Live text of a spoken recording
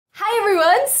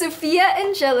everyone, Sophia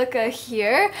Angelica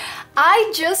here.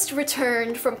 I just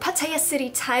returned from Pattaya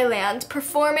City, Thailand,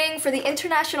 performing for the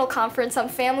International Conference on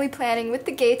Family Planning with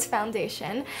the Gates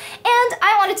Foundation. And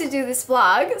I wanted to do this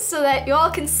vlog so that you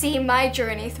all can see my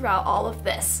journey throughout all of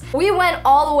this. We went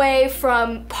all the way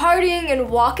from partying in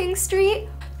Walking Street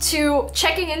to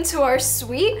checking into our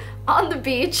suite on the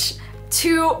beach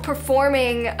to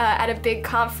performing at a big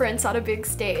conference on a big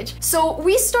stage. So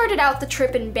we started out the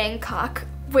trip in Bangkok,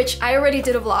 which I already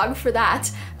did a vlog for that.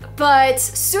 But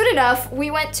soon enough,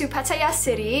 we went to Pattaya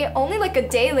City only like a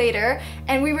day later,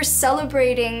 and we were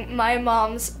celebrating my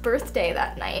mom's birthday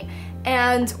that night.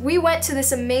 And we went to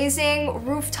this amazing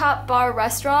rooftop bar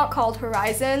restaurant called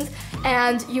Horizons,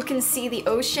 and you can see the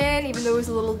ocean even though it was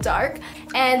a little dark.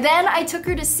 And then I took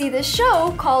her to see this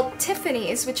show called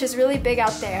Tiffany's, which is really big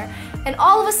out there. And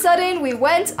all of a sudden we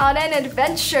went on an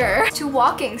adventure to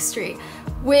Walking Street,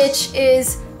 which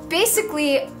is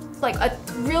basically like a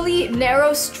really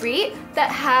narrow street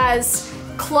that has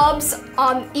clubs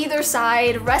on either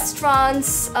side,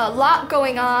 restaurants, a lot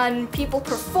going on, people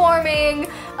performing,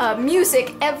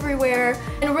 music everywhere,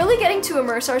 and really getting to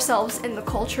immerse ourselves in the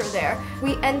culture there.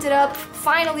 We ended up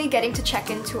finally getting to check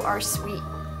into our suite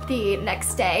the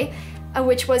next day,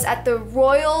 which was at the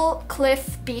Royal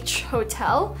Cliff Beach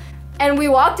Hotel. And we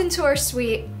walked into our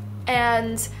suite,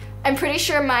 and I'm pretty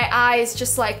sure my eyes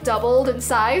just like doubled in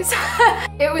size.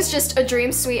 It was just a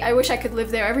dream suite. I wish I could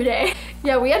live there every day.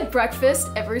 Yeah, we had breakfast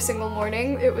every single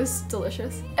morning. It was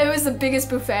delicious. It was the biggest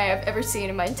buffet I've ever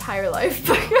seen in my entire life.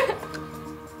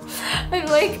 I'm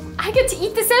like, I get to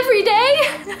eat this every day.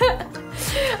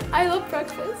 I love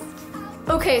breakfast.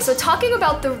 Okay, so talking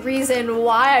about the reason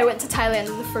why I went to Thailand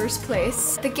in the first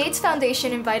place. The Gates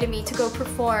Foundation invited me to go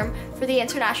perform for the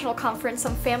International Conference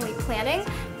on Family Planning,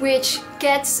 which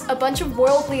gets a bunch of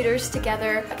world leaders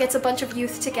together, gets a bunch of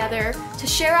youth together to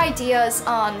share ideas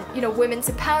on, women's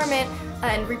empowerment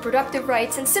and reproductive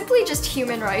rights and simply just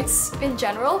human rights in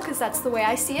general, because that's the way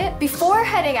I see it. Before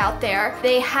heading out there,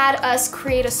 they had us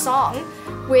create a song,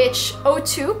 which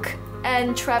Otuk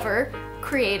and Trevor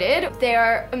created. They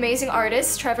are amazing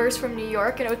artists. Trevor's from New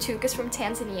York and Otuk is from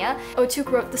Tanzania.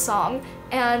 Otuk wrote the song,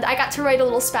 and I got to write a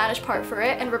little Spanish part for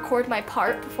it and record my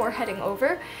part before heading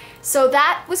over. So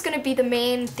that was going to be the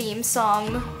main theme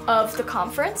song of the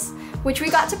conference, which we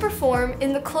got to perform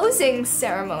in the closing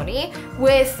ceremony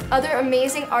with other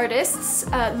amazing artists,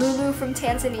 Lulu from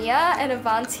Tanzania and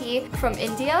Avanti from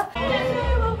India.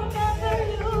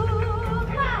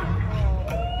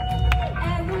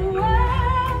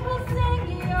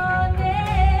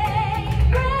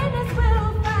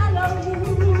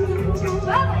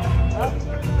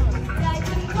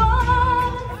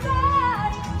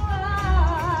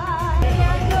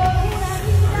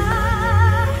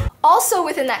 Also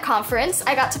within that conference,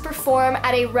 I got to perform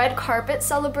at a red carpet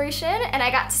celebration, and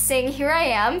I got to sing Here I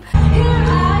Am. Here I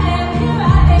am, here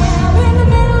I am, in the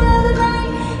middle of the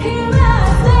night, here I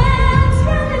stand,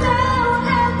 standing out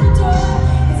at the door,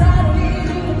 'cause I don't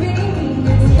even be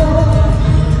anymore.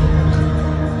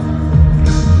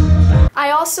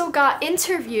 I also got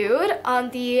interviewed on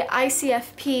the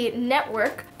ICFP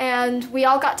network, and we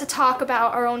all got to talk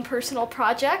about our own personal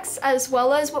projects as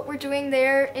well as what we're doing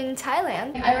there in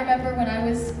Thailand. I remember when I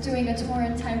was doing a tour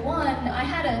in Taiwan, I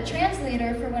had a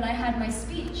translator for when I had my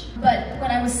speech, but when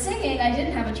I was singing, I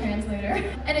didn't have a translator.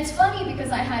 And it's funny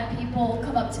because I had people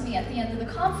come up to me at the end of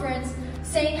the conference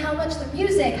saying how much the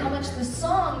music, how much the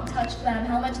song touched them,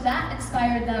 how much that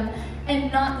inspired them,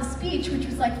 and not the speech, which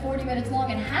was like 40 minutes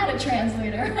long and had a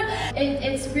translator.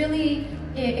 It's really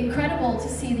incredible to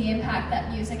see the impact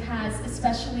that music has,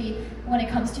 especially when it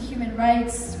comes to human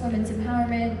rights, women's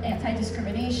empowerment,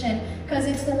 anti-discrimination, because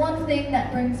it's the one thing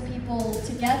that brings people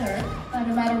together,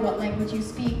 no matter what language you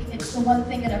speak. It's the one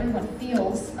thing that everyone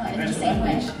feels in the same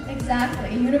way.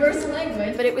 Exactly, universal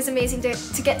language. But it was amazing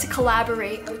to get to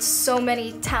collaborate with so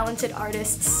many talented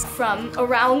artists from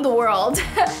around the world.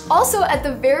 Also, at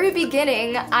the very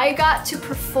beginning, I got to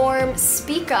perform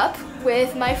Speak Up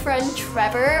with my friend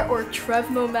Trevor, or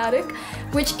Trevmomatic,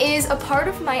 which is a part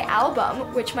of my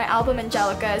album, which my album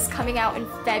Angelica is coming out in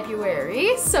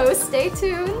February, so stay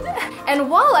tuned. And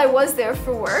while I was there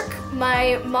for work,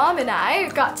 my mom and I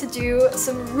got to do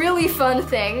some really fun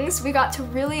things. We got to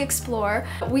really explore.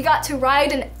 We got to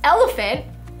ride an elephant,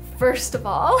 first of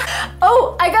all.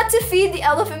 Oh, I got to feed the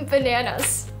elephant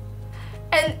bananas.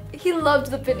 And he loved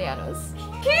the bananas.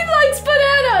 He likes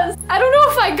bananas! I don't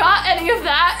know if I got any of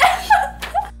that.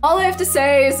 All I have to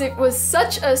say is it was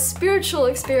such a spiritual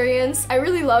experience. I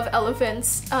really love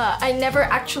elephants. I never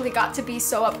actually got to be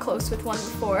so up close with one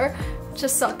before,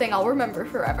 just something I'll remember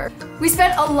forever. We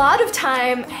spent a lot of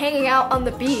time hanging out on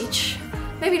the beach.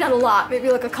 Maybe not a lot, maybe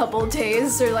like a couple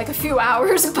days or like a few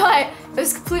hours, but it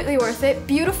was completely worth it.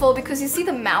 Beautiful because you see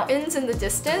the mountains in the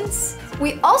distance.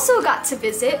 We also got to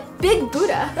visit Big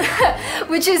Buddha,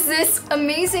 which is this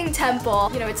amazing temple.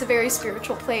 You know, it's a very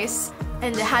spiritual place,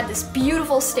 and it had this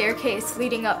beautiful staircase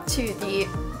leading up to the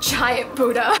giant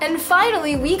Buddha. And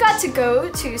finally, we got to go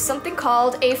to something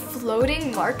called a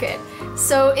floating market.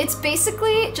 So it's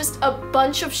basically just a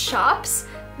bunch of shops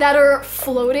that are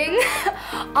floating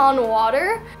on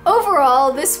water.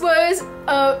 Overall, this was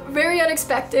a very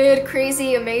unexpected,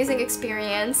 crazy, amazing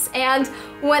experience. And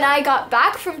when I got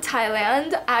back from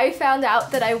Thailand, I found out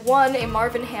that I won a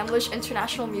Marvin Hamlish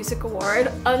International Music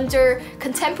Award under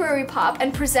Contemporary Pop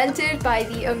and presented by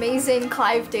the amazing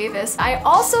Clive Davis. I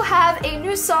also have a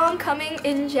new song coming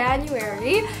in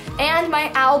January and my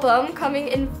album coming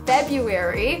in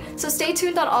February. So stay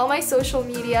tuned on all my social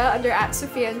media under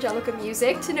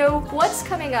 @SophiaAngelicaMusic to know what's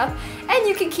coming up, and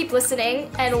you can keep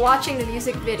listening and watching the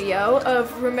music video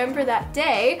of Remember That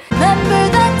Day. Remember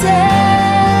that day.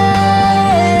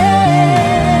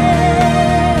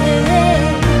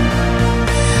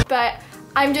 But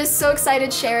I'm just so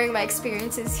excited sharing my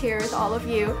experiences here with all of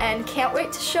you and can't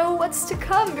wait to show what's to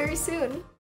come very soon.